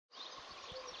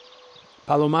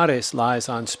Palomares lies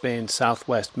on Spain's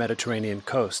southwest Mediterranean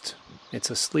coast. It's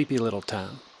a sleepy little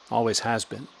town, always has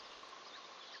been.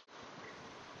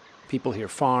 People here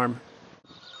farm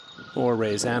or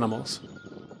raise animals.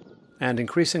 And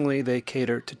increasingly they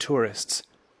cater to tourists.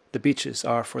 The beaches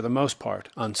are, for the most part,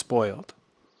 unspoiled.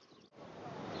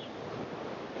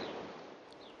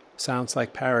 Sounds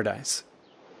like paradise.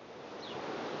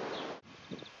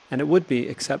 And it would be,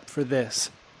 except for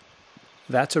this.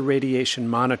 That's a radiation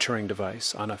monitoring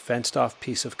device on a fenced-off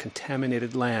piece of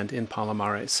contaminated land in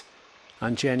Palomares.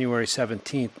 On January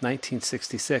 17,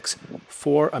 1966,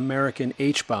 4 American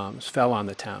H-bombs fell on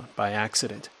the town by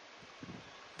accident.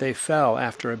 They fell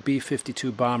after a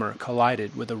B-52 bomber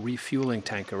collided with a refueling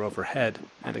tanker overhead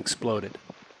and exploded.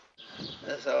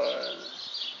 Eso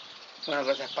fue una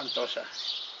cosa espantosa.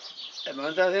 El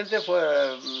momento del accidente fue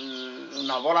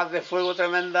unas bolas de fuego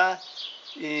tremendas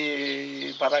y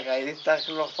los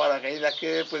paracaidistas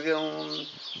que pudieron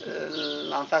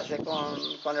lanzarse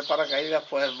con el paracaídas,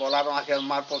 pues volaron hacia el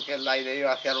mar porque el aire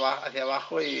iba hacia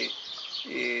abajo y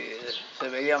se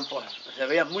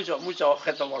veían muchos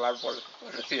objetos volar por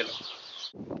el cielo.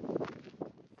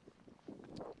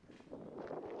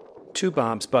 2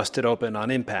 bombs busted open on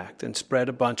impact and spread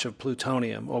a bunch of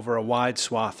plutonium over a wide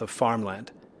swath of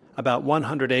farmland. About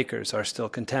 100 acres are still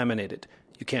contaminated.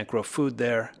 You can't grow food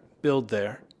there, build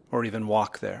there, or even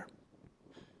walk there.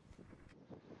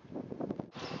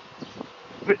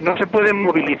 No se pueden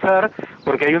movilizar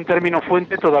porque hay un término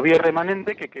fuente todavía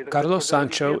remanente que queda. Carlos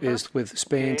Sancho is with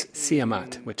Spain's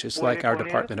CIEMAT, which is like our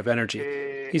Department of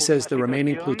Energy. He says the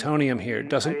remaining plutonium here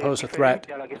doesn't pose a threat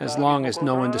as long as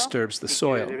no one disturbs the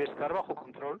soil.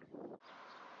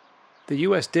 The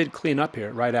U.S. did clean up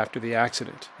here right after the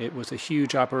accident. It was a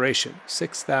huge operation.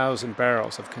 6,000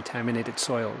 barrels of contaminated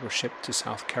soil were shipped to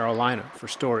South Carolina for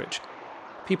storage.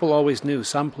 People always knew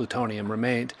some plutonium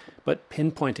remained, but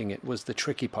pinpointing it was the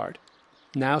tricky part.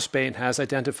 Now Spain has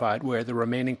identified where the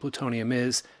remaining plutonium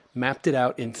is, mapped it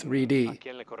out in 3D,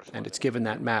 and it's given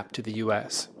that map to the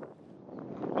U.S.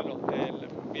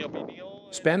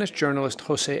 Spanish journalist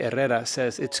José Herrera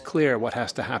says it's clear what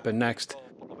has to happen next.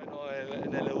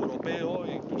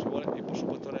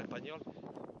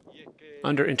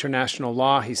 Under international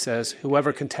law, he says,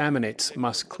 whoever contaminates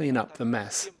must clean up the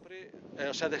mess.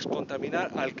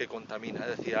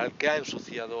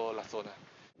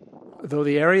 Though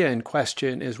the area in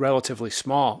question is relatively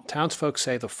small, townsfolk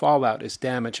say the fallout is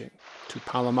damaging to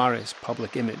Palomares'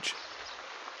 public image.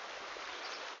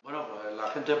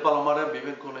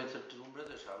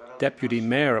 Deputy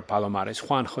Mayor of Palomares,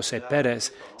 Juan José Pérez,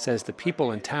 says the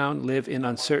people in town live in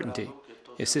uncertainty.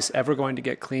 Is this ever going to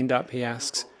get cleaned up, he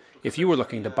asks. If you were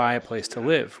looking to buy a place to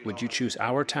live, would you choose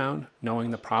our town,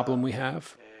 knowing the problem we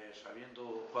have?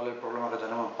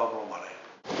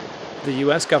 The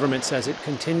U.S. government says it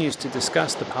continues to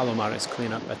discuss the Palomares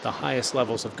cleanup at the highest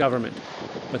levels of government,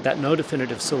 but that no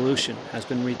definitive solution has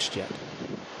been reached yet.